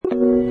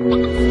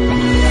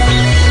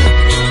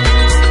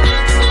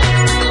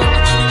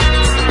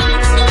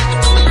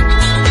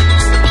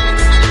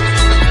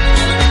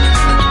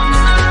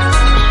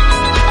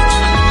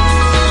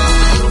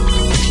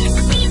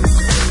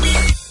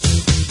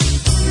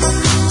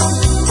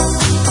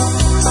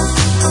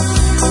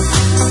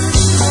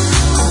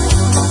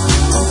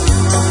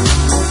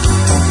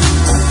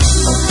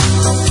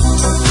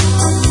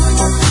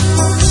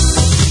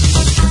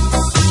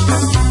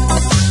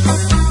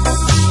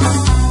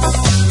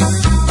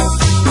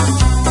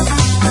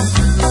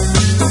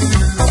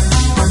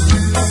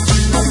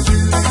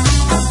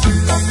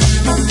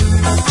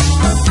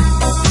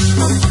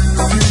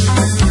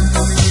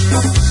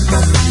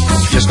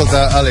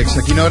Àlex,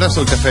 a quina hora és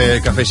el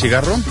café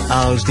cigarro?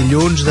 Els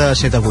dilluns de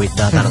 7 a 8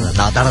 de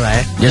la tarda,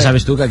 Ya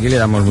sabes tú que aquí le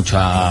damos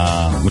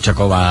mucha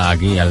coba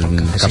aquí al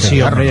café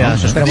cigarro, ja,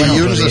 ¿no? però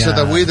Dilluns de 7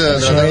 a 8 de la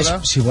tarda. Això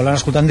és, si volen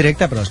escoltar en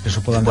directe, però després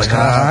ho poden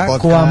descarregar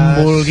quan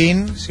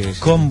vulguin,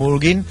 com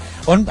vulguin.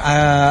 On,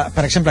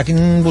 per exemple, a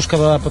quin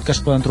buscador de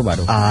podcast poden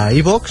trobar-ho? A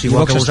iVoox,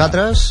 igual que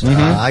vosaltres,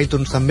 a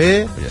iTunes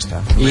també. Ja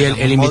està. ¿Y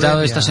el invitado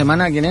de esta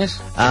semana quién es?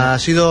 Ha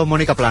sido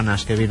Mónica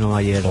Planas, que vino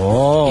ayer.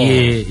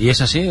 ¿Y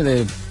es así,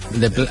 de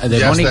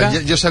Mónica?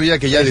 Jo sabia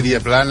que ja diria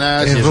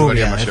planes És i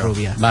rubia, jugaríem és això.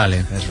 rubia.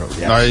 Vale.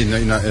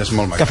 No, és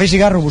molt maco. Cafè i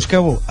cigarro,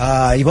 busqueu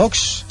a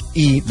iVox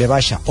i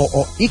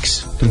V-OOX,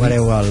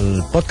 trobareu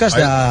el podcast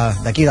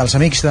d'aquí, dels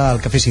amics del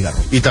Cafè i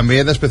Cigarro. I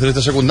també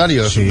d'Especialistes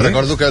Secundarios. Sí.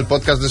 Recordo que el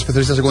podcast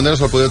d'Especialistes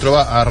Secundarios el podeu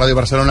trobar a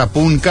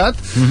radiobarcelona.cat,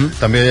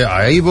 també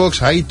a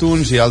iVoox, a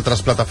iTunes i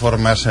altres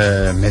plataformes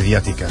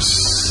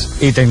mediàtiques.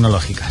 Y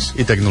tecnológicas.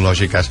 I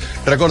tecnològiques.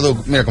 Recordo,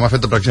 mira, com ha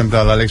fet, per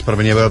exemple, l'Àlex per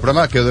venir a veure el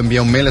programa, que heu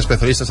d'enviar un mail a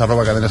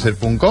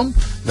especialistes@cadenaser.com,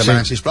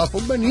 demanen, sisplau,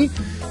 puc venir?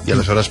 I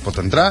aleshores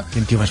pot entrar.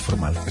 Quin tio més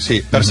formal.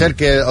 Sí, per cert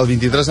que el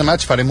 23 de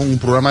maig farem un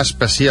programa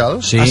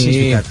especial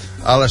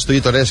a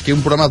l'Estudi Toreschi,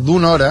 un programa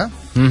d'una hora.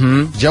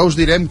 Ja us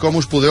direm com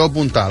us podeu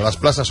apuntar. Les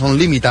places són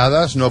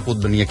limitades, no pot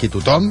venir aquí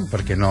tothom,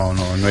 perquè no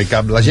hi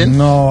cap la gent.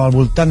 No, al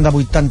voltant de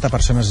 80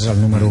 persones és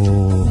el número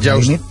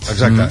límit.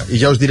 Exacte, i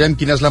ja us direm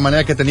quina és la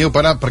manera que teniu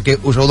perquè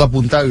us heu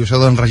d'apuntar i us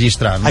heu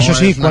d'enregistrar. No? Això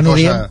sí,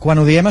 quan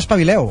ho diem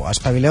espavileu,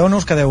 no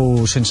us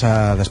quedeu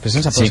després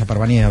sense plaça per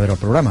venir a veure el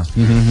programa.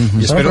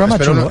 I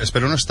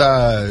espero no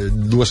estar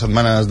 2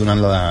 setmanes donant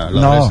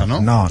l'adreça,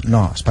 no?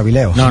 No,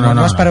 espavileu.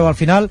 No espereu al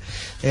final.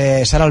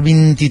 Serà el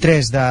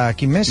 23 de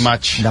quin mes?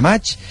 De maig.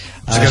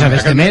 A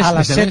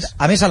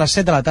més, a les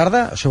 7 de la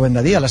tarda, això ho hem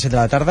de dir, a les 7 de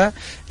la tarda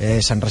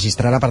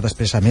s'enregistrarà per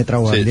després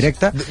emetre-ho en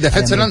directe. De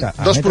fet, seran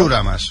 2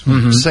 programes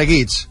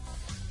seguits,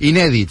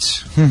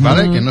 inèdits,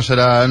 vale? Que no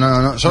serà...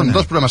 Són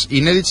 2 programes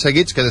inèdits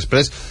seguits que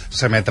després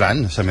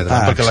s'emetran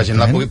perquè la gent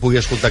la pugui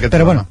escoltar aquest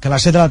però programa. Bueno, que a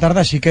les 7 de la tarda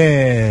així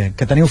que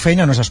teniu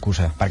feina no és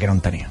excusa, perquè no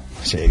en teniu.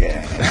 Així que...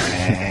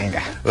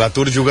 Vinga.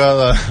 L'atur juga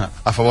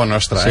a favor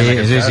nostre.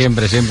 Sí,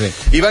 siempre.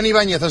 Ivan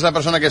Ibáñez és la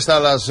persona que està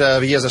a les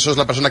vies de so, és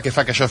la persona que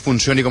fa que això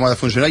funcioni com ha de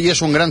funcionar, i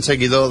és un gran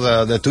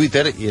seguidor de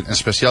Twitter, i en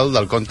especial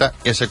del compte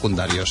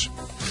Secundarios.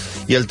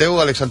 I el teu,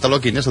 Àlex Santaló,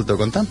 quin és el teu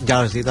compte?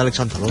 Ja l'has dit,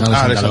 Àlex Santaló.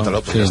 Àlex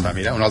Santaló, pues ja està,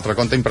 mira, un altre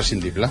compte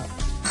imprescindible.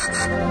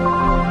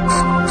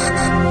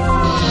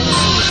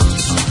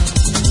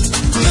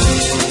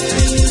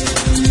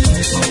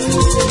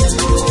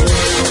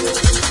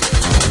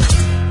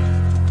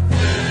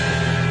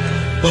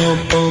 Bum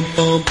bum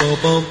bum bum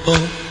bum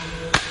bum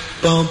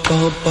bum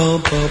bum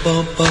bum bum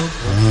bum bum.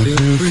 I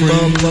feel free.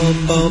 Bum bum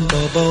bum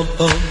bum bum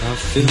bum. I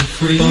feel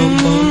free. Bum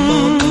bum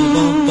bum bum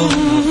bum bum.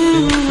 I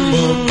feel free.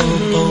 Bum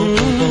bum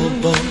bum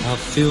bum bum. I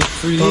feel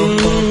free. Bum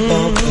bum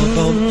bum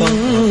bum bum.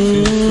 I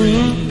feel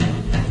free.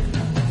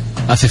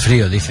 Hace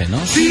frío, dice, ¿no?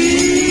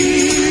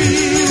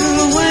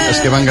 És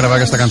que van gravar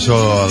aquesta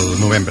cançó al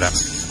novembre.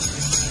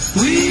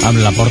 Amb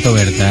la porta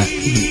oberta.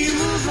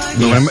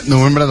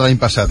 Novembre de l'any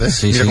passat, eh?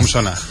 Mira com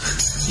sona.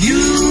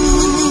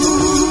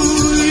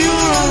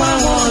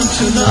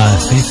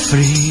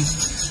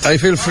 I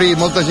feel free,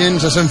 molta gent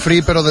se sent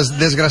free, però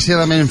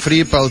desgraciadament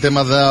free pel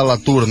tema de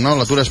l'atur, no?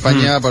 L'atur a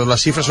Espanya, però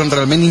les xifres són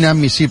realment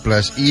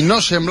inadmissibles, i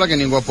no sembla que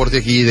ningú aporti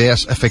aquí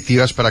idees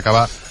efectives per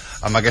acabar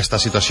amb aquesta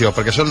situació,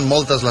 perquè són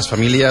moltes les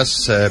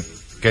famílies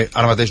que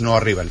ara mateix no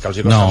arriben, que els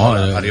hi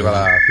costa arribar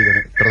a la fi de...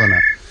 Perdona,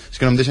 és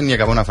que no em deixen ni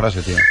acabar una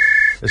frase, tio.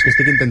 És que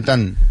estic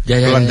intentant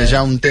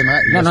plantejar un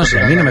tema... No, si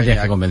a mí no me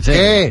tienes que convencer.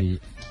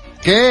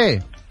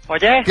 ¿Qué?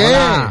 Oye. ¿Qué?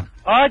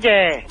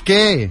 Oye.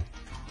 ¿Qué?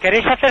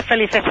 ¿Queréis hacer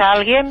felices a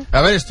alguien?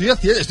 A ver,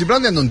 estoy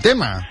planteando un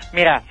tema.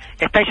 Mira,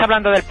 estáis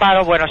hablando del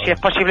paro, bueno, si es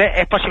posible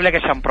que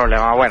sea un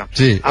problema, bueno,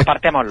 sí,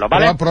 apartémoslo,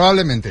 ¿vale?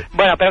 Probablemente.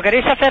 Bueno, pero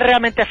 ¿queréis hacer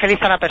realmente feliz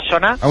a una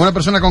persona? ¿A una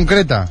persona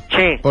concreta?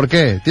 Sí. ¿Por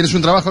qué? ¿Tienes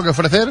un trabajo que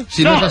ofrecer?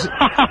 Si no es así...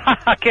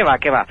 ¿Qué va?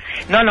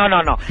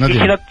 No. Y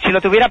si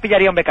lo tuviera,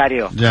 pillaría un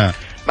becario. Ya.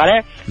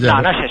 ¿Vale?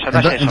 Ya. No es eso.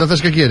 Entonces,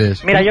 ¿qué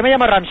quieres? Mira, yo me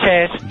llamo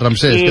Ramsés.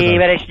 Y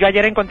veréis, yo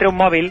ayer encontré un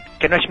móvil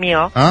que no es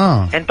mío.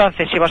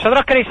 Entonces, si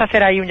vosotros queréis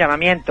hacer ahí un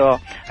llamamiento,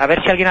 a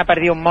ver si alguien ha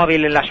perdido un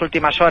móvil en las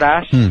últimas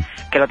horas,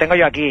 que lo tengo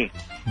yo aquí.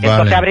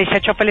 Entonces habréis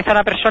hecho feliz a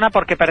una persona,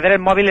 porque perder el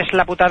móvil es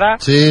la putada.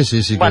 Sí.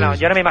 Bueno,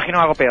 yo no me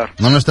imagino algo peor.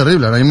 No es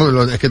terrible. Ahora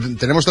mismo es que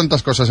tenemos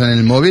tantas cosas en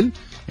el móvil,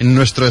 en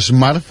nuestro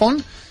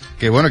smartphone,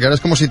 que bueno, que ahora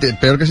es como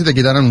peor que si te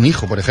quitaran un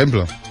hijo, por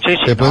ejemplo. Sí.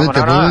 Te puede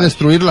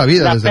destruir la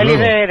vida, desde luego.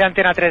 Las pelis de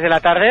Antena 3 de la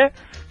tarde,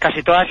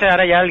 casi todas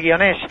ahora ya el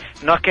guión es,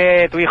 no es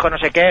que tu hijo no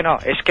sé qué, no,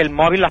 es que el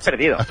móvil lo has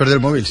perdido. Has perdido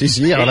el móvil,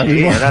 sí, ahora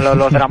mismo.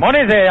 Los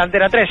dramones de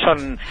Antena 3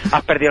 son,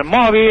 has perdido el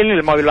móvil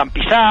lo han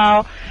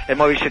pisado, el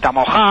móvil se te ha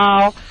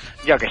mojado,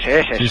 yo qué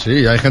sé, es eso.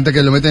 Sí, hay gente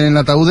que lo meten en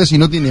ataúdes y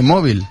no tiene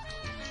móvil.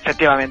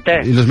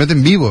 Efectivamente. Y los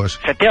meten vivos.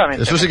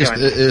 Efectivamente. Eso sí que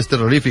es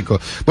terrorífico.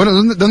 Bueno,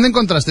 ¿dónde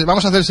encontraste?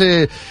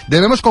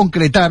 Debemos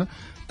concretar,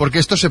 porque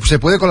esto se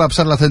puede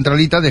colapsar la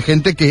centralita de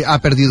gente que ha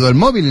perdido el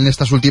móvil en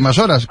estas últimas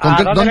horas.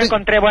 ¿Dónde lo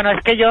encontré? Bueno,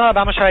 es que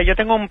vamos a ver, yo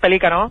tengo un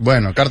pelícano.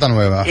 Bueno, carta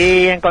nueva.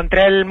 Y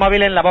encontré el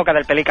móvil en la boca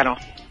del pelícano.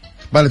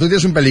 Vale, tú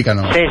tienes un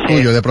pelícano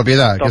tuyo, de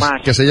propiedad.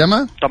 Tomás. ¿Qué se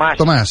llama?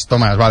 Tomás,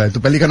 vale.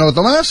 Tu pelícano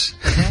Tomás,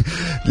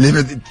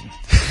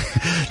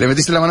 le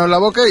metiste la mano en la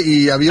boca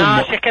y había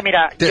No, si es que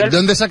mira... ¿De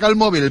dónde saca el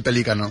móvil el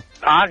pelícano?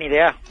 Ni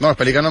idea. No, los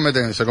pelícanos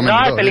se comen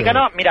todo. El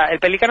pelícano, mira, el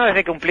pelícano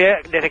desde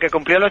que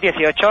cumplió los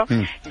 18,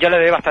 yo le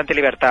doy bastante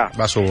libertad.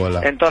 Va a su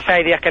bola. Entonces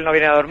hay días que él no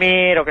viene a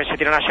dormir o que se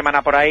tiene una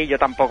semana por ahí, yo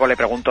tampoco le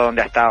pregunto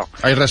dónde ha estado.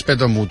 Hay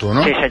respeto mutuo,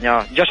 ¿no? Sí,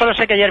 señor. Yo solo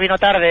sé que ayer vino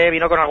tarde,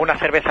 vino con algunas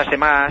cervezas de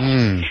más,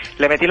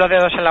 le metí los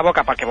dedos en la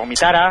boca para que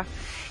vomitara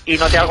y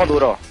noté algo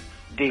duro.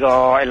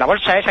 Digo, ¿en la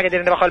bolsa esa que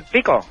tienen debajo del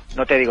pico?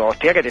 No te digo,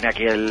 hostia, que tiene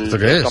aquí el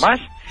Tomás.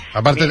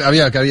 Aparte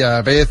había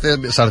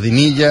peces,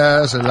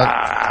 sardinillas...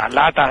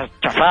 latas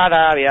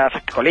chafadas, había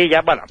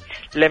colillas, bueno.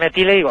 Le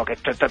metí y le digo, que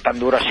esto es tan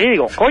duro así,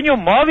 digo, coño,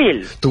 un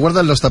móvil. Tú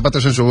guardas los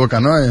zapatos en su boca,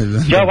 ¿no?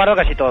 Yo guardo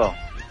casi todo.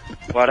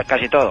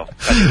 Casi todo.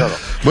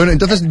 Bueno,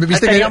 entonces,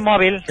 ¿viste que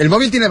el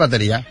móvil tiene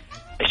batería?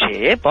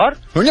 Sí, ¿por?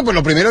 Coño, pues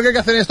lo primero que hay que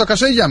hacer en estos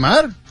casos es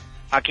llamar.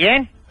 ¿A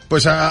quién?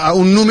 Pues a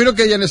un número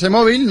que hay en ese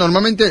móvil.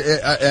 Normalmente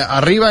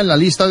arriba en la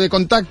lista de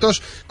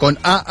contactos con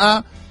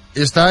AA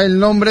está el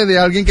nombre de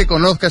alguien que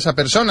conozca a esa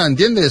persona,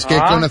 ¿entiendes? Que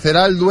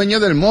conocerá al dueño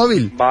del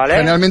móvil. Vale.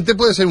 Generalmente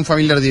puede ser un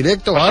familiar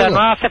directo o algo. O sea,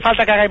 no hace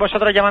falta que hagáis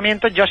vosotros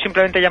llamamientos, yo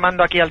simplemente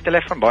llamando aquí al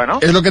teléfono, bueno.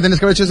 Es lo que tenéis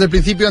que haber hecho desde el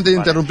principio antes de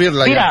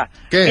interrumpirla. Mira,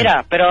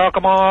 pero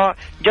como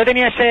yo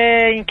tenía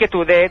esa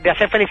inquietud de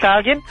hacer feliz a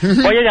alguien,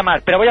 voy a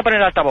llamar, pero voy a poner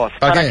el altavoz,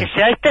 para que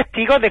seáis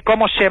testigos de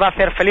cómo se va a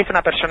hacer feliz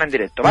una persona en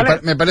directo, ¿vale?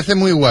 Me parece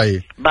muy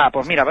guay. Va,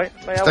 pues mira, voy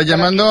Estás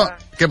llamando...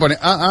 ¿Qué pone?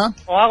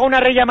 O hago una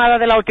rellamada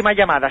de la última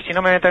llamada, si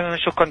no me meten en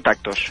sus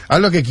contactos.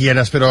 Haz lo que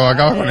quieras, pero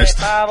acaba con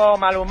esto. Pavo,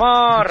 mal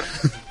humor.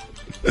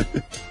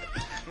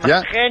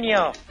 ¿Ya?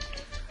 Genio.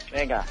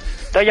 Venga,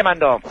 estoy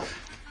llamando. A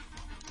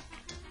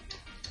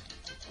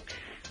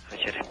ver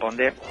si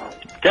responde.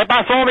 ¿Qué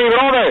pasó, mi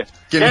brother?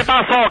 ¿Qué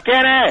pasó?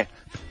 ¿Quién es?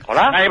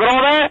 ¿Hola? ¿Mi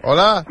brother?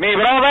 Hola. ¿Mi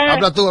brother?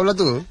 Habla tú.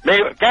 Mi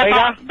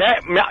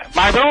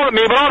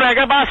brother,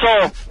 ¿qué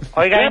pasó?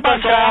 Oiga, ¿qué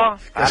pasó?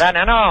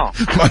 Arana, no.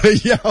 Vale,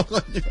 ya,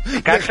 coño.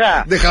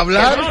 Cansa. Deja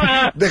hablar,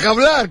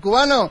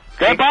 cubano.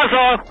 ¿Qué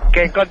pasó?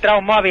 Que he encontrado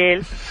un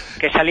móvil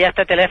que salía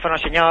este teléfono,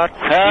 señor,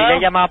 y le he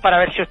llamado para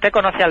ver si usted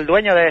conoce al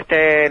dueño de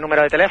este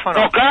número de teléfono.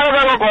 No, claro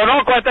que lo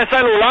conozco, este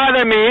celular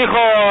de mi hijo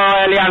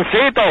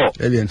Eliancito.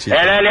 El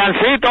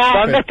Eliancito.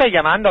 ¿Dónde estoy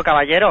llamando,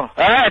 caballero?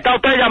 Está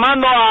usted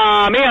llamando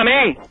a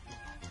mí.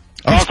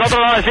 Nosotros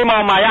no decimos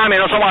Miami,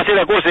 no somos así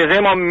de cursi,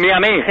 decimos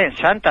Miami.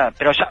 Santa,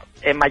 pero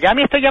 ¿en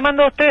Miami estoy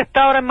llamando a usted?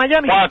 ¿Está ahora en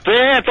Miami? Pues sí,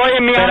 estoy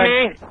en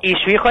Miami. ¿Y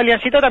su hijo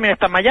Eliancito también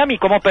está en Miami?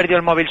 ¿Cómo perdió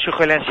el móvil su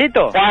hijo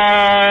Eliancito?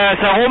 Pues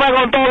según me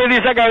contó, y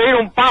dice que vino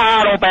un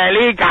pájaro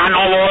pelícano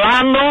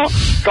volando,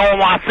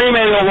 como así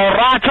medio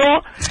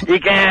borracho, y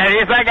que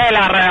dice que le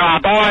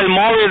arrebató el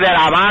móvil de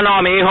la mano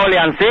a mi hijo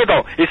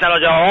Eliancito, y se lo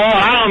llevó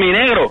a mi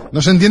negro. No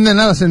se entiende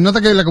nada, se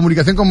nota que la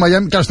comunicación con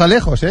Miami, claro, está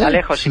lejos, ¿eh? Está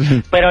lejos,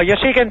 sí. Pero yo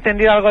sí que he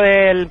entendido algo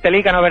del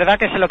pelícano, ¿verdad?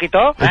 Que se lo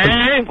quitó.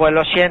 Pues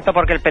lo siento,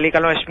 porque el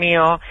pelícano es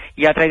mío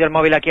y ha traído el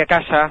móvil aquí a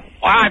casa.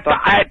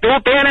 Tú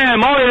tienes el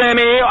móvil de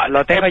mi hijo.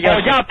 Lo tengo yo.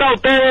 Pues ya está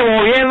usted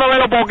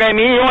devolviéndomelo porque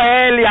mi hijo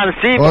es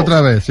Eliancito.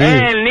 Otra vez, sí.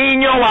 Es el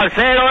niño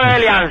balsero de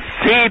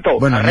Eliancito.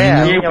 Bueno,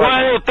 y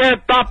puede usted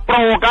estar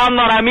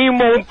provocando ahora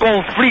mismo un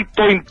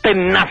conflicto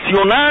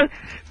internacional.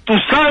 Tú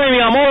sabes, mi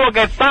amor, lo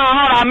que está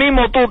ahora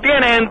mismo tú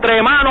tienes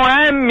entre manos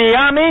en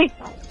Miami.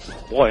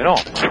 Bueno.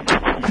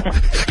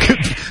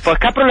 Pues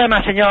qué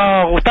problema,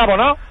 señor Gustavo,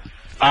 ¿no?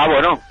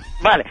 Bueno.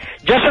 Vale,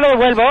 yo se lo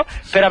devuelvo,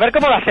 pero a ver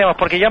cómo lo hacemos,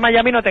 porque yo a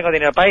Miami no tengo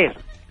dinero para ir.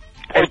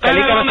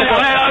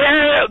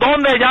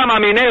 ¿Dónde llama,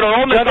 mi negro?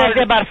 Yo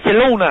desde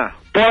Barcelona.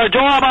 Pues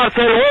yo a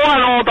Barcelona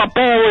no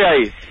tampoco voy a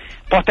ir.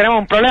 Pues tenemos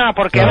un problema,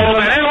 porque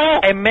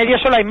en medio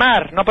solo hay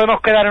mar, no podemos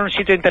quedar en un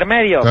sitio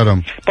intermedio. Claro.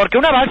 Porque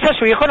una balsa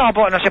su hijo no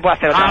se puede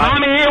hacer. Jamás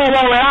mi hijo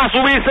volverá a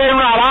subirse en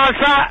una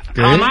balsa,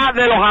 jamás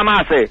de los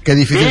jamases. Qué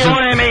difícil. Mi hijo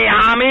de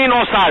Miami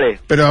no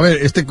sale. Pero a ver,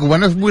 este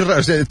cubano es muy raro,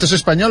 ¿esto es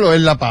español o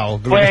es la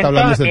PAO? Pues está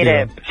entonces,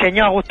 mire,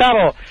 señor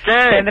Gustavo,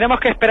 tendremos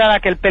que esperar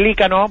a que el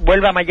pelícano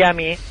vuelva a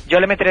Miami,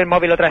 yo le meteré el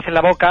móvil otra vez en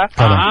la boca,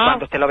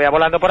 cuando usted lo vea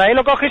volando por ahí,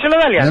 lo coge y se lo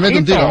da al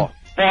Eliancito.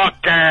 Pues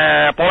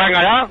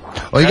venga ya.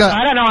 Oiga.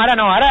 Ahora no,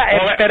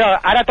 pero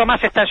ahora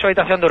Tomás está en su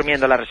habitación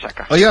durmiendo la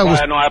resaca. Oiga,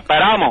 pues nos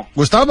esperamos.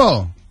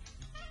 Gustavo.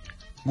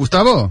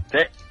 Sí.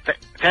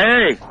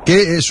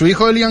 ¿Qué, su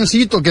hijo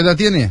Eliancito, qué edad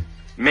tiene?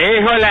 Mi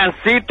hijo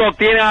Eliancito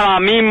tiene ahora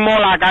mismo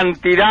la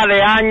cantidad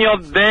de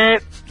años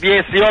de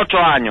 18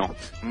 años.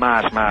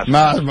 Más. ¿Más?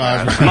 Más.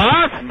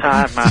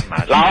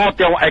 La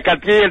hostia, es que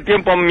aquí el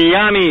tiempo en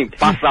Miami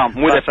pasa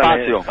muy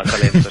despacio. Pasa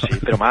lento, sí,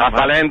 pero más.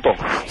 Pasa lento.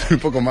 Un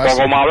poco más.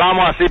 Pero como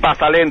hablamos así,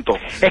 pasa lento.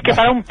 Es que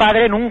para un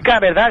padre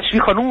nunca, ¿verdad? Su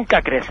hijo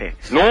nunca crece.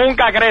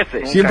 Nunca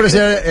crece. Siempre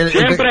será el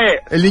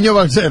niño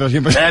balsero,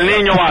 siempre. El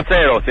niño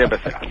balsero, siempre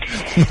será.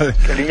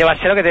 El niño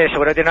balsero que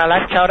seguro tiene una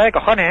lancha ahora de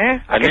cojones,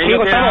 ¿eh? El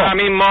niño tiene ahora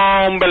mismo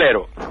un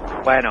velero.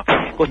 Bueno,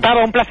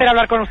 Gustavo, un placer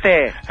hablar con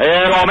usted.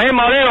 Lo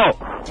mismo,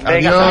 digo.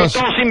 Venga, estáis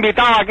todos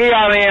invitados aquí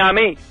a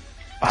mí.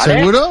 ¿Vale?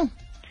 ¿Seguro?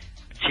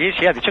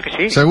 Sí, ha dicho que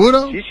sí.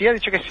 ¿Seguro? Sí, ha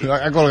dicho que sí.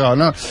 Ha colgado,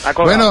 ¿no? Ha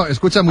colgado. Bueno,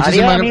 escucha,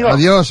 muchísimas gracias.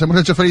 Adiós,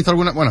 hemos hecho feliz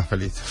alguna... Bueno,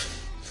 feliz.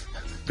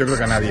 Yo creo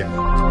que a nadie.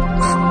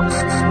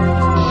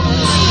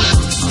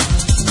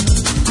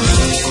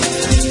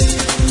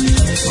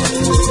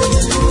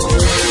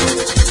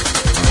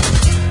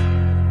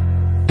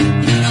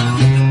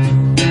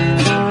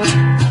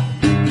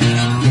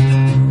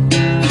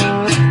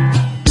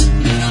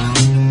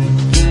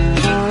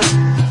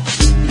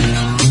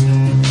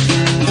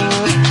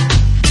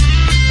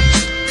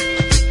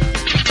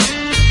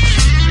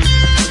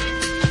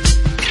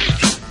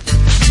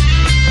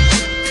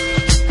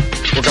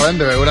 Acabem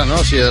de veure, no?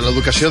 O sigui,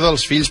 l'educació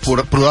dels fills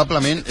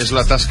probablement és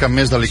la tasca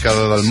més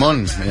delicada del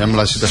món, amb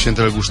la situació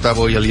entre el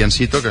Gustavo i el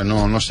Iancito, que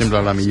no sembla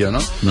la millor,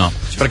 no? No.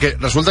 Perquè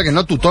resulta que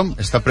no tothom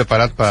està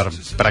preparat per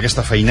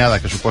aquesta feinada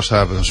que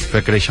suposa doncs,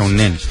 fer créixer un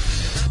nen.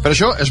 Per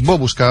això és bo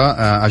buscar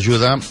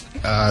ajuda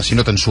si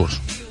no te'n surts.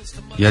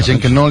 Hi ha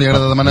gent que no li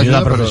agrada demanar ajuda,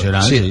 pero...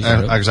 profesional, sí,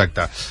 claro.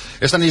 Exacte.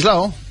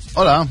 Estanislao,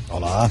 hola.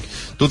 Hola.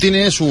 ¿Tú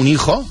tienes un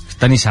hijo?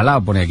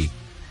 Estanislao pone aquí.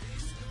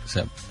 O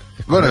sea,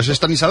 bueno, ¿es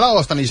Estanislao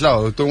o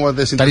Estanislao? ¿Tú cómo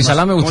te sientes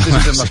Estanislao me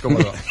gusta más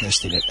cómodo?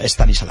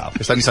 Estanislao.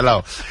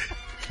 Estanislao.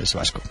 Es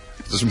vasco.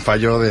 Esto es un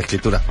fallo de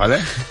escritura, ¿vale?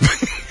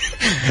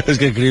 Es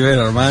que escribe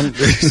normal.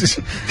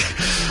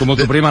 Como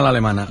tu prima la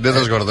alemana. De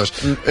dos gordos.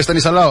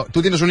 Estanislao,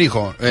 tú tienes un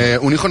hijo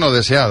no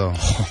deseado.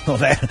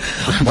 Joder.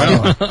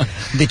 Bueno,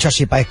 dicho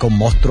así parezco un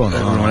monstruo,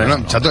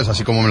 ¿no? Chato, es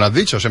así como me lo has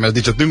dicho. O sea, me has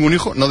dicho, tengo un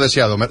hijo no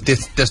deseado.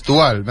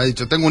 Textual, me ha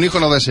dicho, tengo un hijo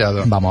no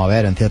deseado. Vamos a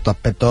ver, en cierto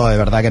aspecto es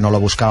verdad que no lo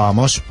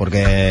buscábamos,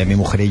 porque mi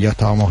mujer y yo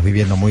estábamos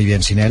viviendo muy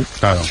bien sin él.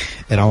 Claro.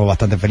 Éramos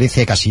bastante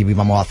felices, casi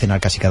íbamos a cenar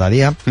casi cada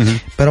día.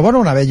 Pero bueno,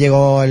 una vez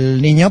llegó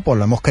el niño, pues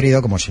lo hemos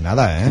querido como si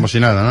nada, ¿eh? Como si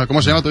nada, ¿no?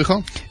 ¿Cómo se llama tu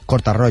hijo?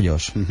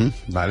 Cortarrollos.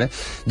 Vale.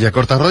 Ya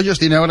Cortarrollos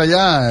tiene ahora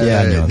ya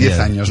 10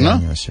 años, ¿no? 10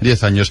 años, sí.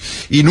 10 años.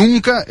 Y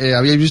nunca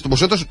habíais visto,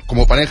 vosotros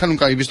como pareja,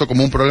 nunca habéis visto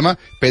como un problema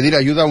pedir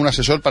ayuda a un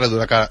asesor para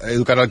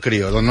educar al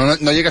crío.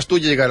 No llegas tú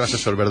y llega el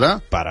asesor,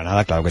 ¿verdad? Para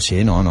nada, claro que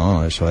sí,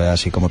 no, eso es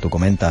así como tú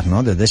comentas,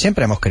 ¿no? Desde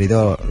siempre hemos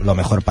querido lo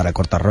mejor para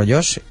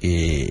Cortarrollos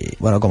y,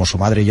 bueno, como su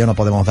madre y yo no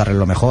podemos darle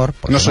lo mejor.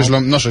 ¿No sois lo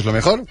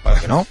mejor? ¿Para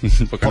que no?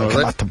 Porque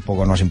más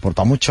tampoco nos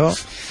importa mucho,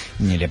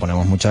 ni le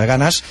ponemos muchas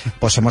ganas,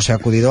 pues hemos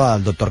acudido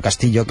al doctor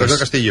Castillo, que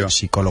es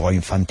psicólogo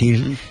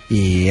infantil,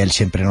 y él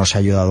siempre nos ha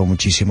ayudado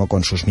muchísimo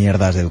con sus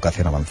mierdas de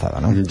educación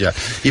avanzada, ¿no? Ya.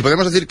 ¿Y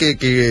podemos decir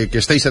que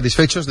estáis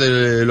satisfechos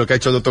de lo que ha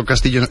hecho el doctor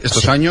Castillo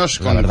estos años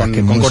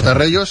con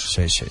Cortarrollos?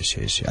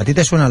 Sí. ¿A ti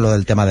te suena lo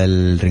del tema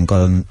del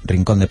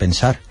rincón de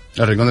pensar?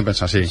 El rincón de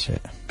pensar, sí.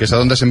 Que es a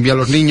donde se envían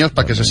los niños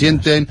para que se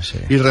sienten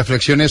y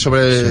reflexionen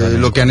sobre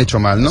lo que han hecho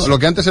mal, ¿no? Lo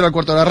que antes era el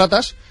cuarto de las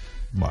ratas.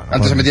 Bueno,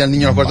 antes se metían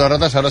niños al cuarto de las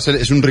ratas, ahora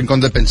es un rincón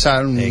de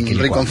pensar, un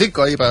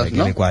rinconcico ahí para...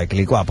 ¿no?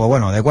 Pues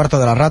bueno, de cuarto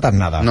de las ratas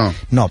nada.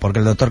 No, porque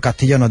el doctor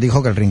Castillo nos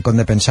dijo que el rincón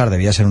de pensar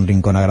debía ser un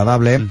rincón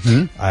agradable,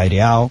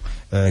 aireado,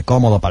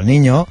 cómodo para el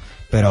niño,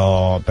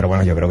 pero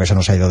bueno, yo creo que eso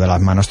nos ha ido de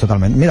las manos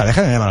totalmente. Mira,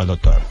 déjame llamar al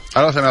doctor.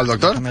 ¿Ahora se llama al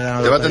doctor?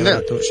 ¿Te va a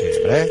atender? Sí,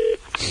 hombre.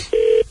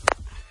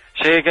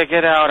 Sí, ¿qué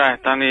quiere ahora?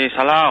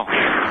 Estanislao.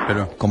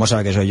 Pero... ¿Cómo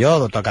sabe que soy yo,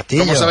 doctor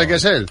Castillo? ¿Cómo sabe que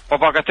es él? Pues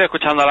porque estoy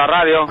escuchando la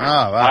radio.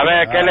 A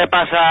ver, ¿qué le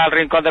pasa al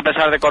rincón de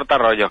pensar de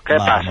Cortarrollos? ¿Qué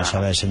pasa? Vamos a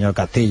ver, señor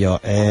Castillo.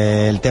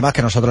 El tema es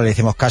que nosotros le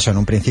hicimos caso en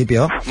un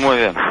principio. Muy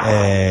bien.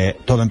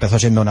 Todo empezó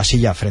siendo una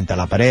silla frente a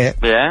la pared.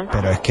 Bien.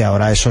 Pero es que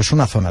ahora eso es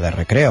una zona de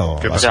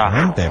recreo,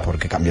 básicamente.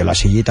 Porque cambió la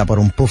sillita por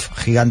un puff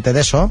gigante de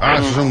eso.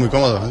 Eso es muy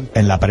cómodo, ¿eh?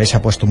 En la pared se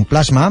ha puesto un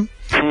plasma.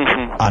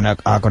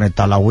 Ha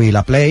conectado la Wii y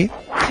la Play.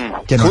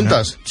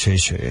 ¿Juntas? Sí.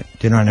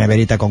 Tiene una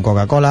neverita con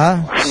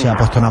Coca-Cola, se ha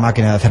puesto una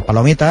máquina de hacer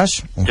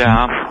palomitas,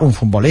 un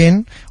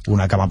futbolín,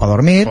 una cama para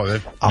dormir,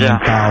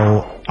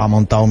 ha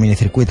montado un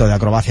minicircuito de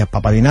acrobacias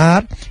para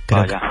patinar,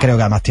 creo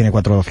que además tiene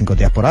 4 o 5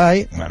 tías por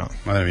ahí. Bueno,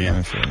 madre mía.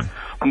 En fin.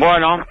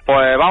 Bueno,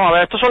 pues vamos a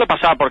ver, esto suele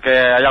pasar porque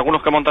hay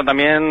algunos que montan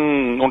también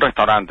un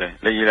restaurante,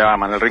 le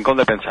llaman el rincón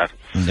de pensar.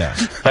 Ya.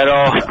 Pero...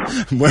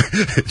 bueno,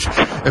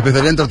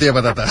 empezaría en tortilla de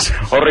patatas.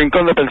 O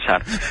rincón de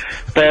pensar.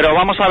 Pero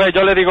vamos a ver,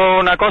 yo le digo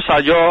una cosa,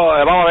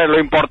 vamos a ver, lo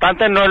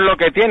importante no es lo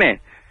que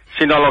tiene,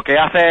 sino lo que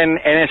hacen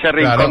en ese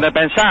rincón de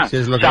pensar. Sí,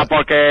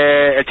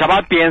 porque el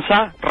chaval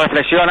piensa,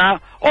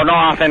 reflexiona o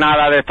no hace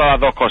nada de estas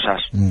dos cosas.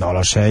 No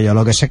lo sé, yo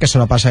lo que sé es que se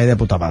lo pasa ahí de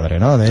puta madre,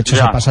 ¿no? De hecho,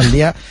 se pasa el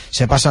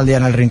día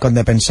en el rincón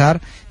de pensar,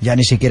 ya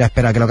ni siquiera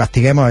espera que lo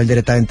castiguemos, él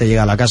directamente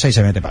llega a la casa y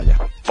se mete para allá.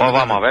 Pues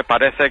vamos a ver,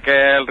 parece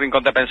que el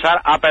rincón de pensar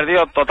ha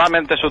perdido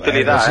totalmente su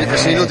utilidad. Sí,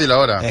 es inútil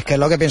ahora. Es que es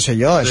lo que pienso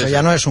yo, eso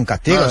ya no es un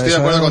castigo,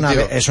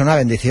 eso es una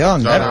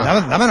bendición. Claro.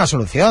 Dame una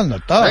solución,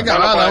 doctor. Venga,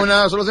 dame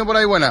una solución por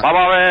ahí buena.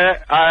 Vamos a ver,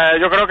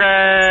 yo creo que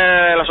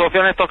la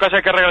solución en estos casos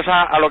hay que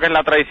regresar a lo que es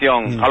la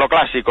tradición, a lo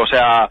clásico, o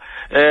sea,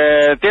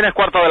 ¿Tienes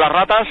cuarto de las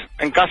ratas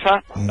en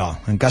casa? No,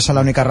 en casa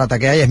la única rata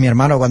que hay es mi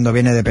hermano cuando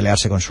viene de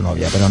pelearse con su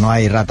novia, pero no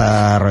hay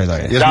rata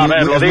roedores. Ya, a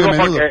ver, lo digo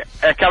porque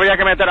es que habría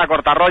que meter a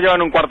cortarrollo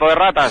en un cuarto de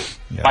ratas,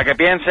 para que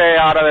piense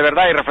ahora de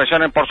verdad y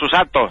reflexionen por sus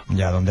actos.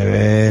 Ya,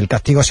 donde el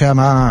castigo sea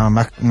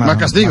más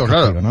castigo,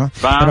 claro. ¿no?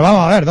 Pero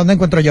vamos a ver, ¿dónde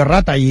encuentro yo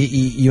rata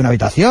y una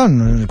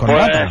habitación con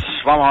ratas?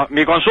 Vamos,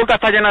 mi consulta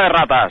está llena de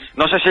ratas,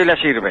 no sé si le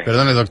sirve.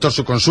 Perdone, doctor,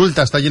 ¿su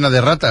consulta está llena de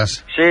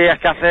ratas? Sí, es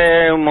que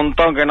hace un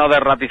montón que no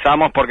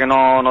derratizamos porque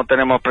no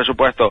tenemos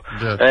presupuesto.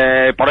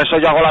 Por eso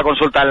yo hago la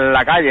consulta en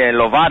la calle, en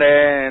los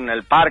bares, en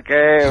el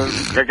parque.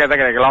 ¿Qué te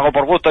crees? ¿Que lo hago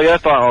por gusto yo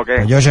esto o qué?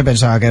 Pues yo se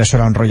pensaba que eso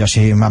era un rollo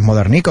así más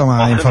modernico,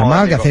 más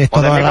informal, que hacéis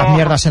todas las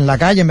mierdas en la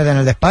calle en vez de en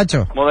el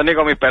despacho.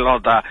 Modernico mis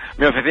pelotas.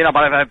 Mi oficina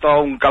parece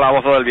todo un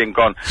calabozo del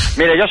Vincón.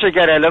 Mire, yo si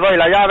quiere le doy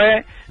la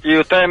llave y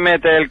usted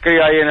mete el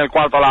crío ahí en el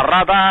cuarto a la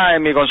rata,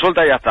 en mi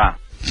consulta y ya está.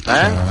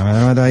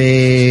 Me meto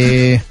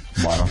ahí...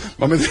 Bueno,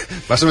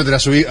 ¿vas a meter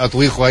a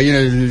tu hijo ahí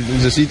en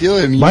ese sitio?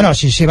 Bueno,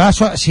 si va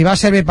a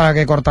servir para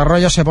que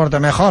Cortarrollo se porte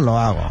mejor, lo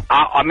hago.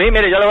 A mí,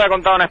 mire, yo le voy a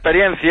contar una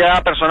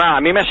experiencia personal.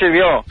 A mí me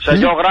sirvió. O sea,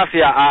 yo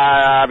gracias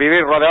a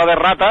vivir rodeado de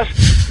ratas,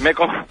 me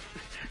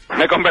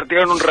he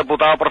convertido en un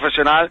reputado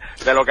profesional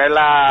de lo que es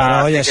la...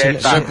 Pero, oye,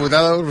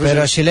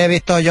 pero si le he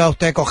visto yo a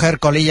usted coger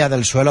colillas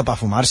del suelo para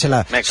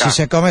fumárselas. Si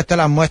se come usted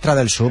las muestras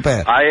del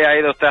súper. Ahí ha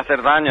ido usted a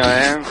hacer daño,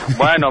 ¿eh?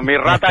 Bueno, mis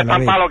ratas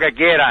están para lo que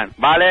quieran,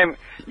 ¿vale?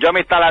 Yo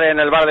me instalaré en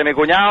el bar de mi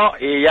cuñado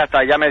y ya está,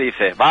 ya me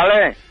dice,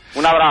 ¿vale?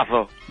 Un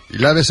abrazo. Y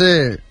la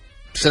ABC...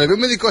 Se le ve un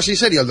médico así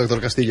serio al doctor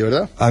Castillo,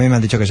 ¿verdad? A mí me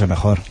han dicho que es el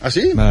mejor. ¿Ah,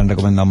 sí? Me lo han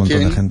recomendado un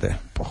montón de gente.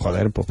 Pues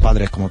joder, pues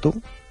padres como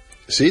tú.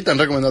 ¿Sí? ¿Te han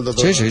recomendado el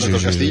doctor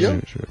Castillo?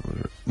 Sí.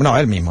 No,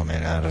 él mismo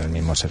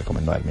se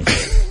recomendó a él mismo.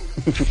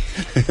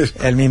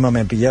 Él mismo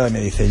me pilló y me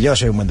dice, yo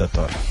soy un buen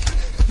doctor.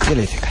 Yo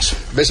le hice caso.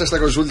 ¿Ves a esta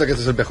consulta que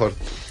este es el mejor?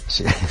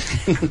 Sí.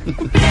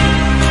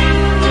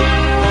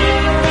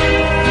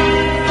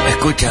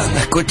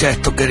 Escucha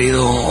esto,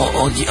 querido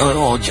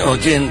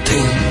oyente.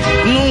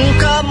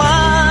 Nunca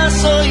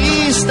más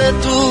oíste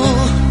tú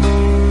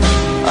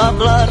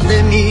hablar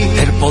de mí.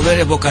 El poder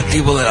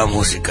evocativo de la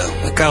música.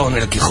 Me cago en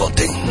el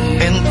Quijote.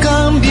 En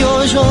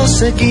cambio yo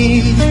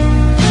seguí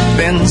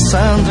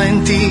pensando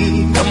en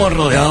ti. Estamos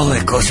rodeados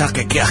de cosas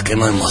que quieras que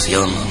no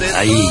emocionan.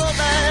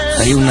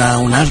 Hay un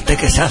arte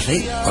que se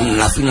hace con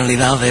la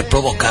finalidad de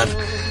provocar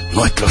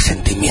nuestros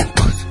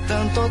sentimientos.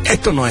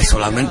 Esto no es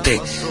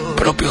solamente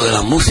propio de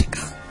la música,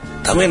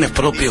 también es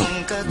propio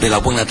de la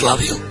buena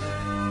Tlavio.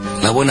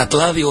 La buena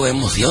Tlavio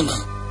emociona,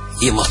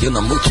 y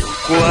emociona mucho.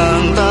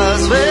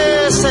 ¿Cuántas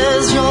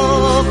veces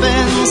yo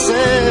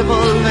pensé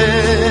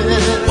volver?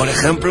 Por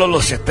ejemplo,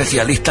 los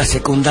especialistas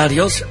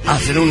secundarios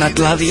hacen una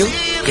Tlavio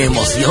que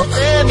emociona.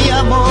 De mi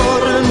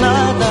amor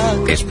nada.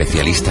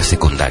 Especialistas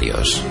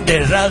secundarios. De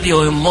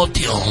Radio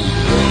Emotion.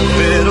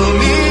 Pero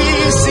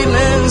mi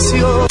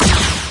silencio...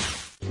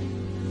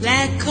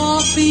 Black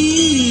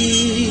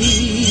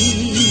coffee.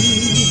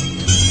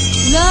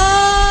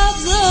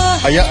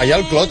 Allà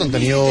al Clot, on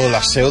teníeu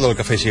la seu del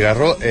Cafè i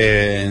Cigarro,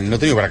 no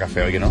teniu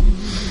Bracafé, oi que no?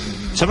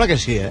 Sembla que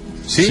sí, ¿eh?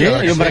 ¿Sí?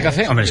 ¿Hay un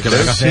Bracafé? Hombre, es que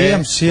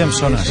Bracafé... Sí, em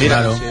sona. Sí,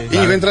 claro. I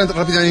entra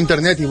ràpidament a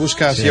internet i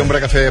busca si hi ha un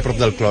Bracafé a prop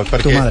del Clot.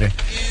 Tu madre.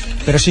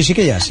 Però sí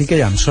que hi ha,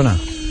 em sona.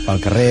 Pel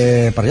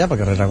carrer, per allà, pel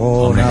carrer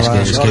Aragó... Hombre, es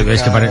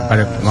que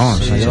no,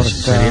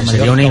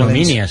 seria una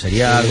ignomínia,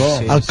 seria algo...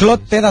 Sí. El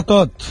Clot té de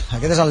tot,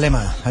 aquest és el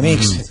lema,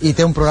 amics, i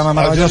té un programa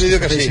meravellós,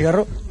 Cafè i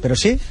Cigarro, però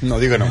sí? No,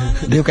 diu que no.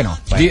 Diu que no.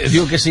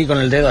 Diu que sí, con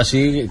el dedo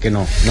así, que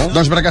no, no?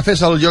 Doncs Bracafé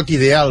és el lloc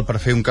ideal per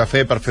fer un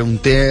cafè, per fer un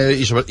té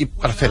i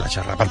per fer la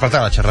xerrada, per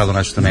parlar la xerrada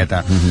una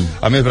estoneta.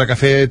 A més,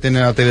 Bracafé té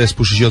a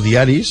disposició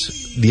diaris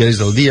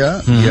del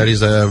dia,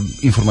 diaris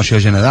d'informació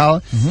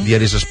general,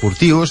 diaris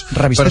esportius...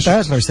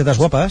 Revistetes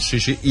guapes.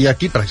 Sí. I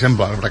aquí, per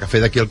exemple, al Bracafé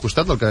d'aquí al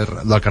costat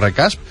del carrer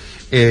Casp,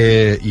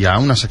 hi ha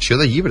una secció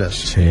de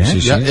llibres.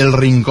 Hi ha el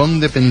rincón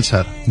de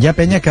pensar. Hi ha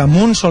penya que amb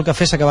un sol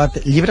cafè s'ha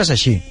acabat llibres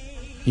així.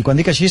 I quan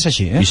dic així és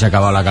així, I s'ha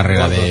acabat la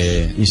carrera de...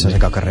 I s'ha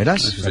acabat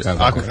carreres?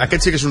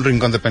 Aquest sí que és un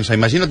rincón de pensar.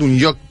 Imagina't un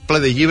lloc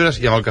ple de llibres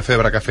i amb el cafè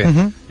Bracafé.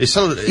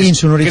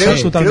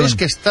 Insonoritzat totalment. Creus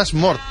que estàs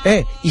mort.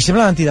 I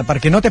sembla mentida,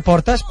 perquè no te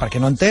portes, perquè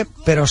no en té,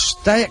 però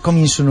està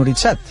com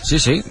insonoritzat. Sí.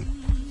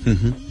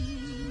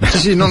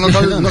 Sí, no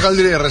cal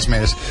dir res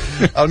més.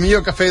 El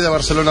millor cafè de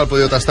Barcelona el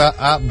podeu tastar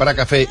a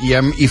Bracafé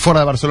i fora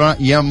de Barcelona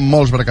hi ha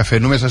molts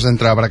Bracafé. Només has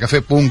d'entrar a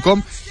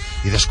bracafé.com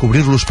i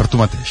descobrir-los per tu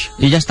mateix.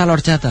 I ja està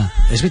l'horchata.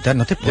 És veritat,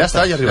 no te portes. Ja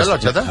està, ja ha arribat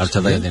l'horchata?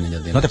 L'horchata ja tiene.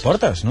 No te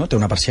portes, ¿no?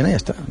 Té una persiana i ja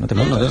està. No te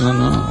portes.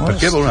 No. ¿Per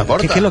qué por una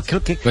porta?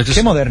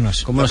 Qué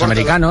modernos. Como los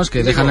americanos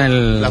que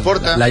dejan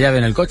la llave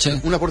en el coche.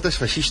 Una porta és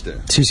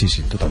feixista. Sí,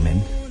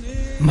 totalment.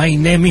 My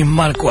name is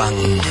Marquand.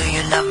 Do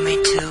you love me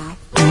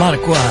too?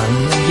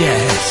 Marquand,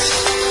 yes.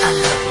 I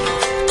love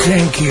you.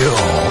 Thank you.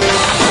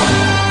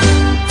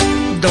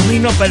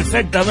 Domino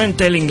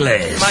perfectamente el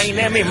inglés. My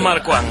name is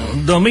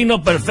Marquand.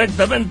 Domino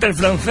perfectamente el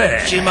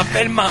francés. Je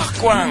m'appelle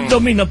Marquand.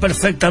 Domino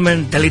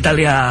perfectamente el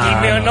italiano. Y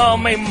mi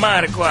nombre es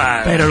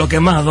Marquand. Pero lo que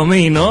más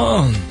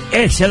domino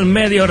es el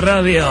medio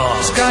radio.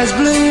 Sky's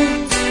blue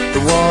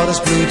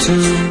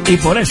Y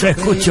por eso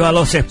escucho a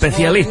los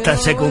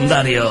especialistas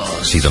secundarios.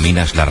 Si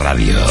dominas la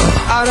radio,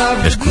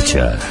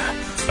 escucha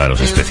a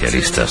los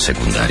especialistas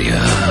secundarios.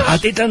 ¿A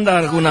ti te han dado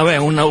alguna vez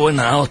una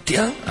buena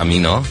hostia? A mí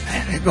no.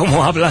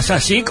 ¿Cómo hablas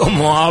así?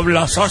 ¿Cómo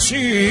hablas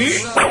así?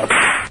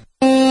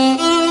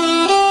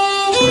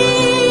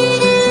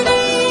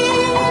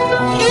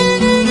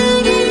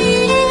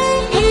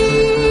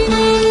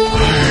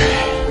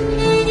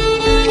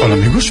 Hola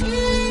amigos,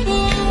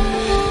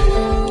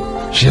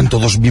 sean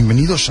todos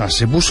bienvenidos a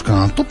Se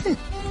Busca a Tope,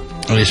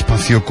 el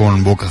espacio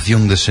con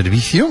vocación de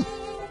servicio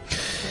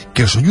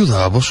que os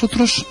ayuda a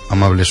vosotros,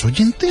 amables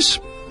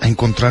oyentes, a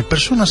encontrar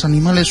personas,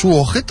 animales u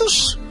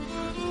objetos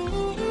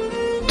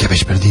que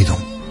habéis perdido,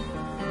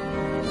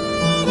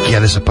 que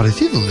ha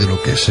desaparecido de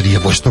lo que sería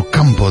vuestro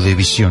campo de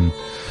visión.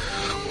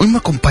 Hoy me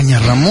acompaña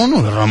Ramón.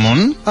 Hola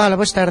Ramón. Hola,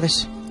 buenas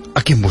tardes.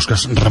 ¿A quién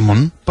buscas,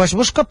 Ramón? Pues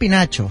busco a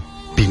Pinacho.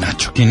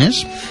 Pinacho, ¿quién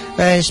es?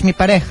 Es mi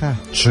pareja.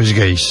 ¿Sois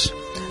gays?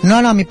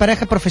 No, mi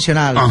pareja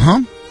profesional.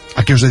 Ajá.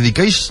 ¿A qué os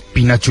dedicáis,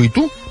 Pinacho y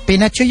tú?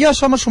 Pinacho y yo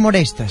somos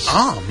humoristas.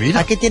 Ah,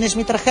 mira. Aquí tienes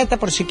mi tarjeta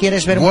por si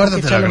quieres ver un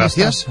Guárdatela,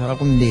 gracias.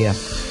 Algún día.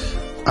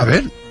 A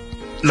ver,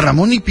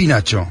 Ramón y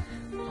Pinacho,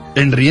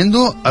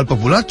 enriendo al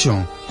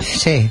populacho.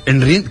 Sí.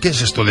 ¿Qué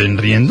es esto de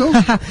enriendo?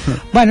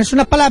 Bueno, es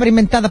una palabra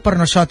inventada por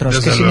nosotros,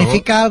 Desde que luego.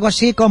 significa algo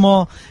así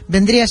como...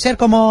 Vendría a ser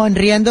como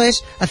enriendo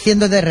es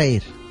haciendo de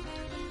reír.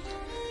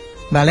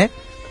 ¿Vale?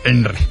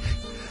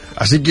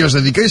 Así que os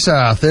dedicáis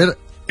a hacer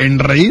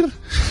enreír.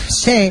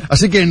 Sí.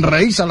 Así que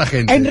enreís a la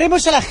gente.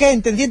 Enreímos a la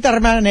gente, en cierta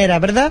manera,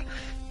 ¿verdad?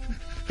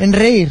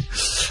 Enreír.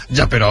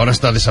 Ya, pero ahora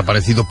está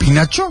desaparecido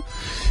Pinacho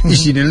y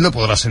sin él no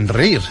podrás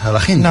enreír a la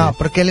gente. No,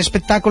 porque el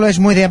espectáculo es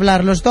muy de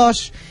hablar los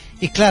dos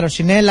y claro,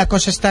 sin él la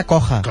cosa está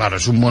coja. Claro,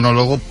 es un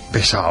monólogo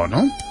pesado,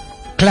 ¿no?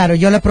 Claro,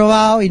 yo lo he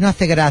probado y no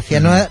hace gracia,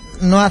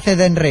 no hace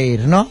de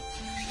enreír, ¿no?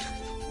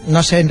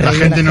 No se enreír, la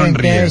gente no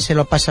enríe. Se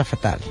lo pasa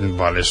fatal.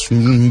 Vale, es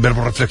un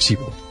verbo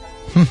reflexivo.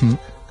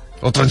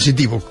 O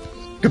transitivo.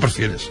 ¿Qué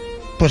prefieres?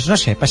 Pues no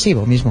sé,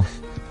 pasivo mismo.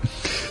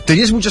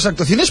 ¿Tenías muchas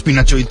actuaciones,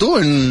 Pinacho y tú?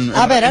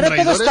 A ver, ahora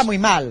todo está muy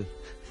mal.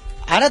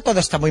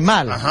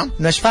 Ajá.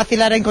 No es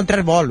fácil ahora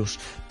encontrar bolos.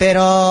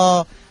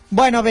 Pero,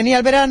 bueno, venía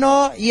el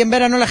verano y en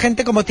verano la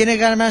gente, como tiene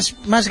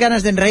más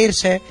ganas de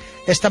enreírse,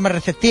 está más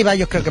receptiva,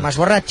 yo creo que más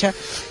borracha.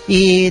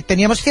 Y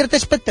teníamos cierta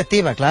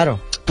expectativa, claro.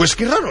 Pues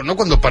qué raro, ¿no?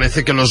 Cuando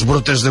parece que los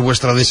brotes de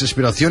vuestra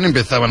desesperación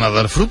empezaban a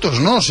dar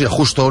frutos, ¿no? O sea,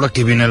 justo ahora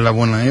que viene la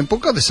buena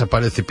época,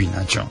 desaparece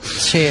Pinacho.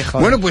 Sí,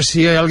 joder. Bueno, pues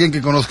si hay alguien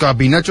que conozca a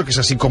Pinacho, que es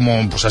así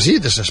como, pues así,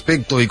 de ese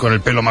aspecto y con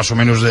el pelo más o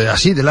menos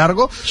de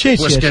largo, sí,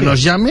 pues que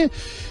nos llame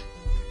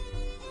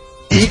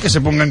y que se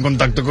ponga en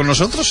contacto con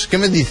nosotros. ¿Qué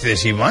me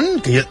dices,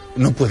 Iván? Que ya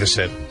no puede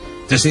ser.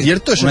 ¿Es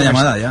cierto eso? Una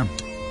llamada ya.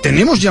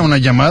 ¿Tenemos ya una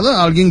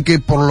llamada? Alguien que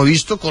por lo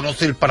visto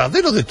conoce el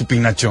paradero de tu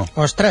Pinacho.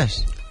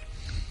 ¡Ostras!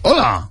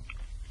 Hola.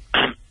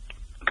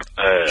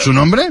 ¿Su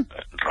nombre?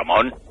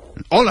 Ramón.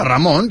 Hola,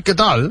 Ramón, ¿qué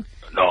tal?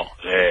 No,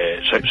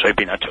 soy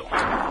Pinacho.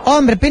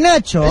 ¡Hombre,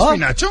 Pinacho! ¿Es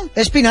Pinacho?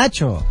 Es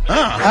Pinacho.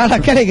 Ah. ¡Hala,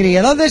 qué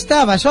alegría! ¿Dónde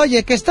estabas?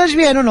 Oye, ¿que estás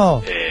bien o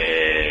no?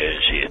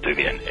 Sí, estoy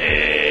bien.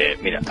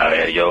 Mira, a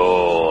ver,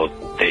 yo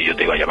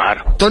te iba a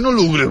llamar. Tono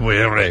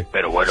lúgubre.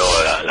 Pero bueno,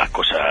 las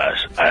cosas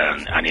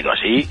han ido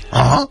así.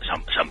 Ajá.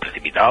 Se han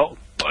precipitado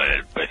por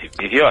el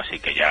precipicio, así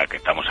que ya que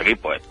estamos aquí,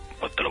 pues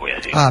te lo voy a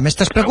decir. Me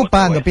estás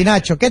preocupando,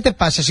 Pinacho. ¿Qué te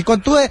pasa? Si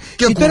tú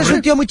eres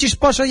un tío muy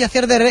chisposo y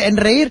hacer en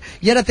reír,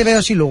 y ahora te veo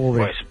así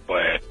lúgubre.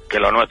 Pues que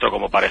lo nuestro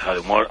como pareja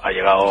de humor ha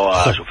llegado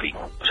a su fin.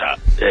 O sea,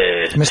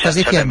 ¿Qué me estás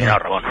diciendo?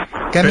 Ramón.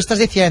 ¿Qué me estás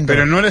diciendo?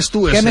 Pero no eres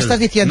tú, es ¿Qué él. me estás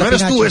diciendo, No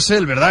eres Pinacho? tú, es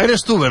él, ¿verdad?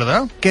 Eres tú,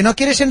 ¿verdad? ¿Que no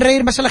quieres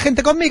enreír más a la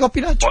gente conmigo,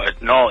 Pinacho? Pues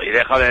no, y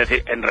deja de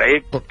decir en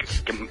reír,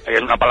 que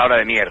es una palabra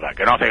de mierda,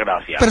 que no hace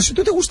gracia. Pero si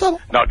tú te gustaba.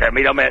 No, que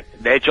mírame,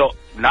 de hecho,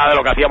 nada de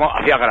lo que hacíamos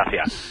hacía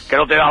gracia. Que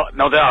no te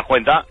das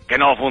cuenta, que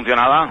no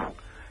funcionaba.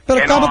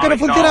 Pero ¿cómo que no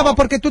funcionaba?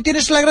 Porque tú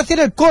tienes la gracia en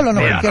el colo,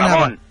 no Mira, funcionaba.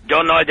 Ramón,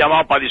 yo no he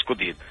llamado para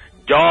discutir.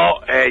 Yo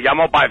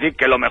llamo para decir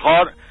que lo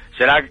mejor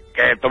será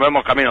que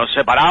tomemos caminos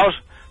separados,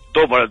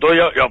 tú por el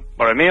tuyo, yo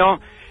por el mío,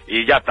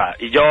 y ya está.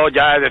 Y yo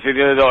ya he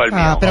decidido el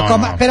mío.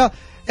 Pero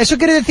eso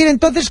quiere decir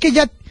entonces que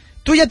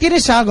tú ya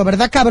tienes algo,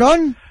 ¿verdad,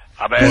 cabrón?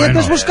 A ver, tú ya te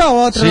has buscado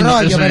otro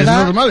rollo, ¿verdad?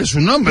 Es normal, es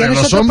un hombre. Tienes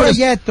Los otro hombres,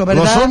 proyecto,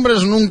 ¿verdad? los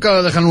hombres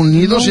nunca dejan un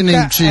nido sin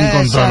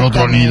encontrar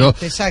otro nido.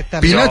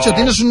 Exactamente. Pinacho,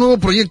 tienes un nuevo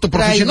proyecto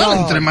profesional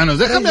entre manos.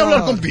 Déjame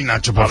hablar con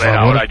Pinacho, por favor.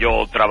 Ahora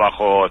yo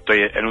estoy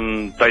en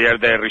un taller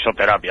de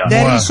risoterapia.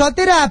 ¿De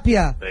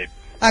risoterapia? Sí.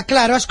 Ah,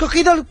 claro, has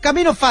cogido el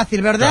camino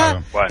fácil, ¿verdad?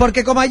 Claro, bueno.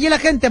 Porque como allí la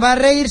gente va a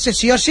reírse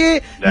sí o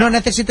sí, no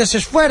necesitas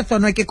esfuerzo,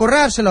 no hay que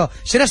currárselo.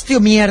 Serás tío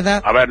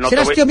mierda. A ver,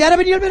 tío mierda, ha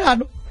venido el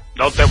verano.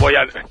 No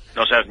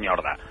seas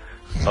ñorda.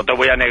 No te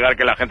voy a negar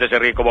que la gente se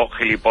ríe como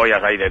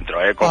gilipollas ahí dentro,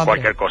 con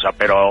cualquier cosa,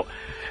 pero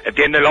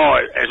entiéndelo,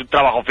 es un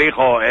trabajo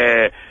fijo,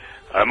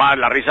 además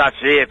la risa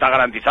sí está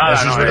garantizada.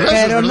 Eso es ¿no? verdad,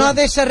 Pero no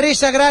de esa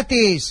risa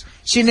gratis,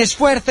 sin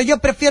esfuerzo. Yo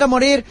prefiero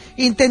morir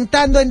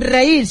intentando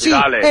enreír, sí,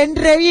 Dale.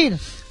 enreír.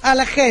 a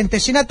la gente,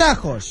 sin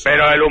atajos.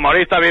 Pero el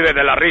humorista vive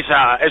de la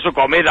risa, es su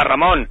comida,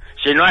 Ramón.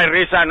 Si no hay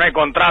risa, no hay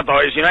contrato,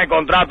 y si no hay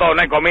contrato,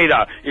 no hay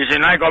comida. Y si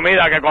no hay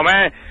comida que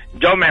comer,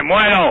 yo me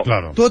muero.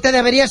 Claro. Tú te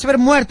deberías haber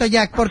muerto,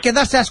 Jack, porque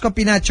das asco,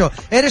 Pinacho.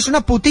 Eres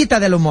una putita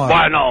del humor.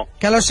 Bueno.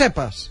 Que lo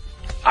sepas.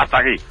 Hasta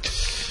aquí.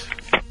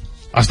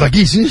 Hasta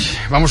aquí, sí.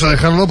 Vamos a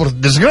dejarlo por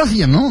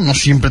desgracia, ¿no? No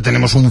siempre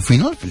tenemos un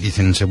final.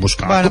 Dicen, se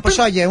busca. Bueno, pues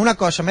oye, una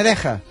cosa, me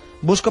deja.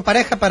 Busco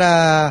pareja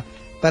para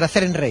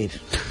hacer reír.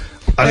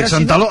 Alex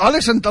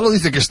Santalo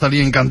dice que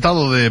estaría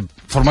encantado de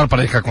formar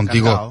pareja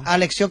contigo. Encantado.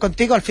 Alex, yo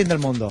contigo al fin del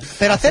mundo.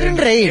 Pero hacer en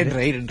reír.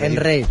 En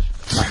reír.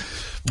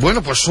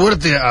 Bueno, pues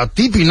suerte a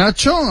ti,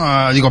 Pinacho,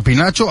 a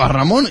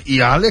Ramón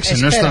y a Alex en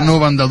nuestra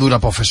nueva andadura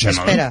profesional.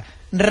 Espera,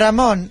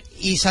 Ramón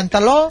y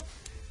Santaló,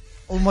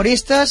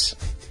 humoristas,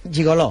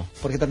 gigoló,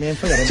 porque también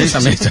follaremos. Sí,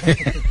 también.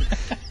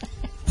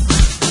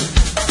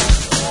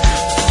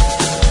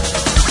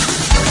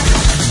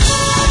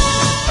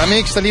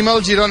 Amics, tenim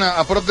el Girona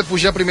a prop de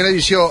pujar a primera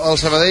divisió, el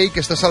Sabadell,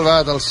 que està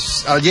salvat,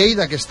 el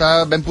Lleida, que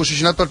està ben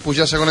posicionat per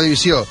pujar a segona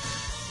divisió.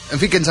 En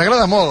fi, que ens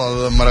agrada molt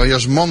el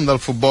meravellós món del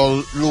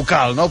futbol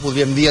local, no?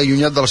 Podríem dir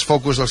allunyat dels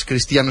focus dels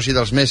Cristianos i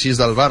dels Messis,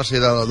 del Barça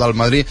i del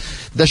Madrid.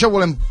 D'això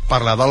volem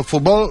parlar, del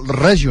futbol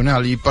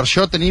regional, i per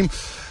això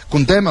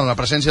contem amb la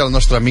presència del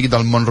nostre amic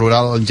del món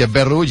rural, el Jep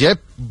Berro.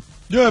 Jep!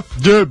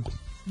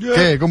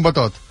 Què, com va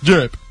tot?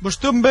 Jep!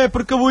 Bastant bé,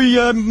 perquè avui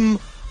ha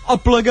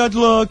plegat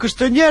la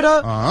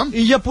castanyera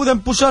i ja podem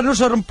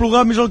posar-nos a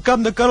remplugar més el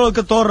camp de cara a la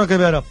Catorra, que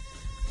vera.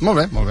 Molt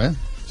bé, molt bé.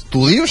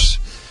 Tu dius?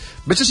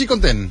 Veig així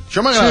content.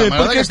 Això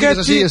m'agrada que estiguis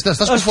així, estàs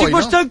cofoi, no? Estic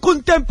bastant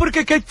content perquè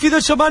aquest fi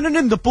de setmana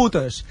anem de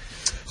putes.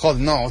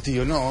 Joder, no,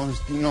 tio, no.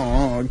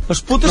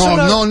 Les putes són...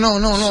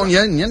 No, hi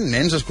ha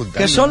nens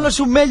escoltant. Que són les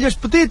omelles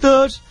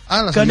petites,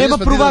 que anem a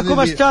provar com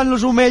estan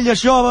les omelles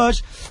joves,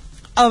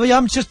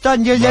 aviam si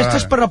estan ja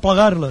llestes per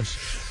replegar-les.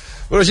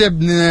 Bueno, Jep,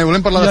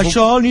 volem parlar de futbol... I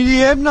això n'hi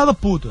diem anar de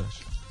putes.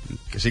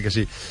 Que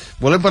sí.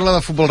 Volem parlar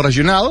de futbol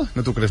regional,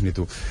 no t'ho creus ni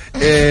tu.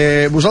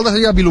 Vosaltres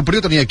allà a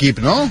Vilopriu teniu equip,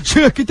 no?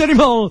 Sí, aquí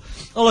tenim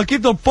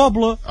l'equip del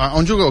poble.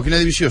 On jugueu? Quina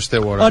divisió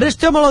esteu ara? Ara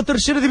estem a la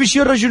tercera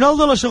divisió regional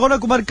de la segona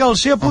comarcal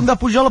C, a punt de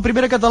pujar a la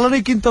primera catalana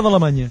i quinta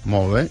d'Alemanya.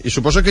 Molt bé. I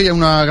suposo que hi ha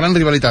una gran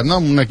rivalitat,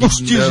 no? Amb un equip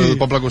del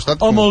poble al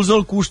costat. Amb els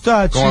del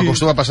costat, sí. Com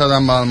acostuma a passar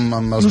amb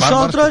els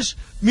bàrbars.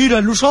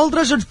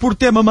 Nosaltres ens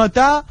portem a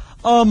matar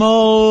amb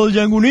el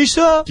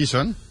Llangonissa. Qui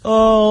són?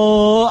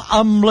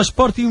 Amb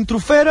l'Sporting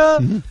Trofera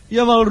i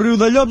amb el Riu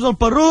de Llops del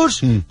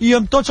Parrús i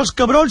amb tots els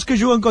cabrons que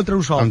juguen contra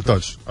nosaltres. Amb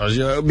tots.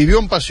 Viviu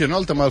amb passió, no,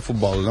 el tema del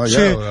futbol, no?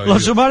 Sí, la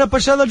setmana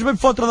passada ens vam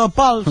fotre de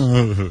pals.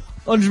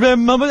 Ens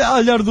vam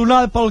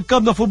allardonar pel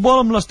camp de futbol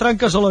amb les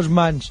tranques a les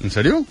mans. En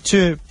sèrio?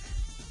 Sí.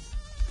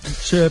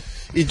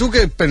 I tu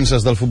què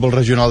penses del futbol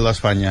regional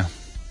d'Espanya?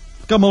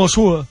 Que me la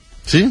sua.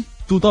 Sí?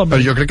 Totalment.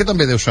 Però jo crec que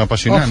també deu ser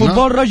apassionant, no? El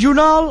futbol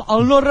regional,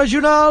 el no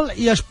regional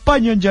i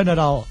Espanya en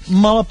general.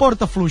 Me la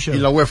porta fluixa.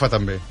 I la UEFA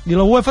també.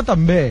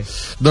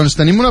 Doncs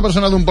tenim una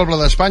persona d'un poble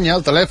d'Espanya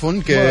al telèfon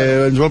que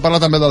ens vol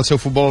parlar també del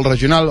seu futbol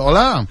regional.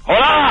 Hola.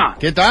 Hola.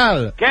 ¿Qué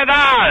tal?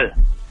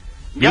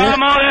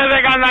 Llamo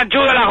desde Candanchú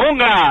de la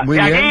Jungla, muy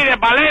de bien. Aquí, de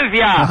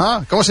Palencia.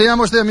 Ajá. ¿Cómo se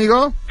llama usted,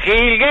 amigo?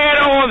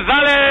 Gilguero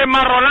González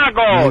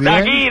Marronaco, de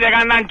aquí, de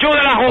Candanchú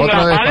de la Jungla,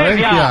 Otra de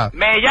Palencia.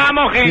 Me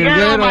llamo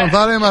Gilguero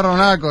González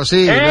Marronaco,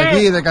 sí, de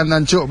aquí, de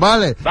Candanchú.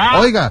 Vale.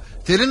 Oiga,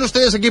 ¿tienen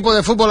ustedes equipo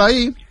de fútbol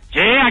ahí? Sí,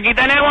 aquí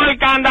tenemos el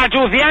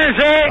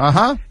Candachuciense,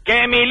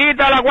 que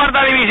milita en la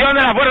 4ª división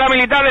de la Fuerza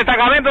Militar,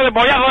 destacamento de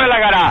Pollazo de la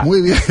Cara.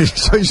 Muy bien,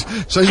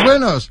 ¿sois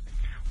buenos?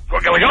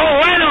 Porque yo,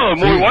 bueno,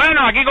 muy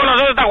bueno. Aquí con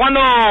nosotros está jugando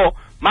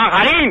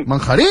Manjarín.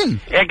 ¿Manjarín?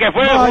 El que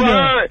fue el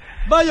jugador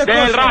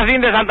del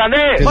Racing de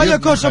Santander. Vaya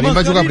cosa, Manjarín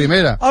va jugar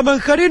primera. A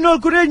Manjarín no el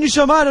coneix ni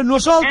sa mare.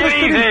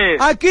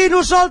 Aquí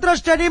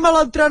nosaltres tenim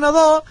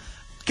l'entrenador,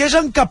 que és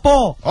en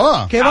Capó,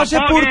 que va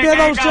ser porter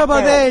del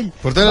Sabadell.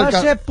 Va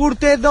ser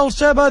porter del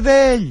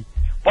Sabadell.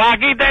 Pues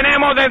aquí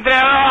tenemos de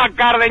entrenador a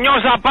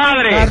Cardeñosa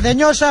Padre.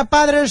 Cardeñosa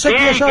Padre,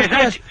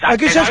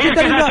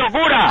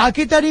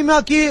 aquí tenim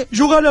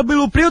jugant a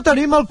Vilopriu,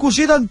 tenim el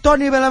cosí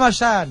d'Antoni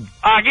Belamassan.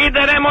 Aquí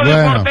tenemos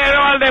de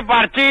portero al de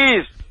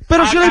Parchís.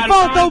 Pero si le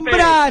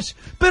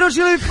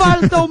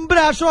falta un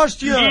brazo,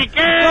 hostia. ¿Y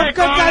qué?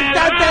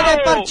 Cantante de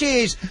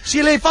Parchís.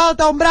 Si le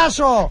falta un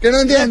brazo. ¿Qué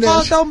no entiendes? Le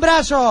falta un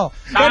brazo.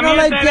 Que no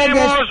lo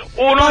entiendes.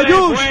 Uno de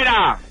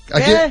fuera. ¿A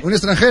quién? ¿Un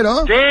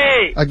extranjero? Sí.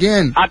 ¿A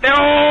quién? A Teo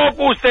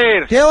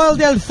Custer. Teo el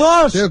del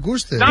Zos. Teo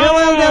Custer. Teo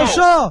el del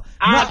So.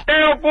 A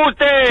Teo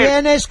Custer.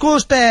 ¿Quién es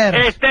Custer?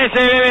 Este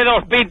se bebe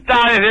 2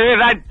 pintas de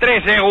cerveza en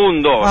 3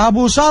 segundos. A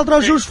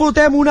vosaltres us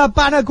fotem una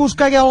pana que us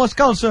cagueu les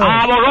calces.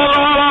 A vosotros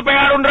vamos a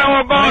pegar un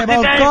revolcón.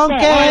 ¿Revolcón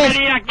qué es?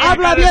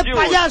 ¡Habla bien,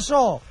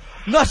 payaso!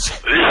 No sé.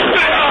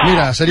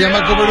 Mira, seria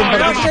maco veure un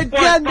partit... No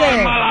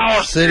s'entiende.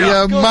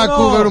 Seria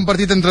maco veure un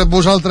partit entre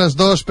vosaltres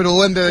dos, però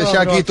ho hem de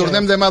deixar aquí.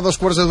 Tornem demà a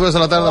 2:45 de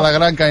la tarda a la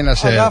Gran Caina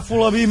C. Agafo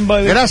la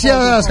bimba.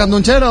 Gràcies,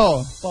 Candonchero.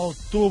 Pel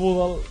tubo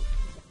del...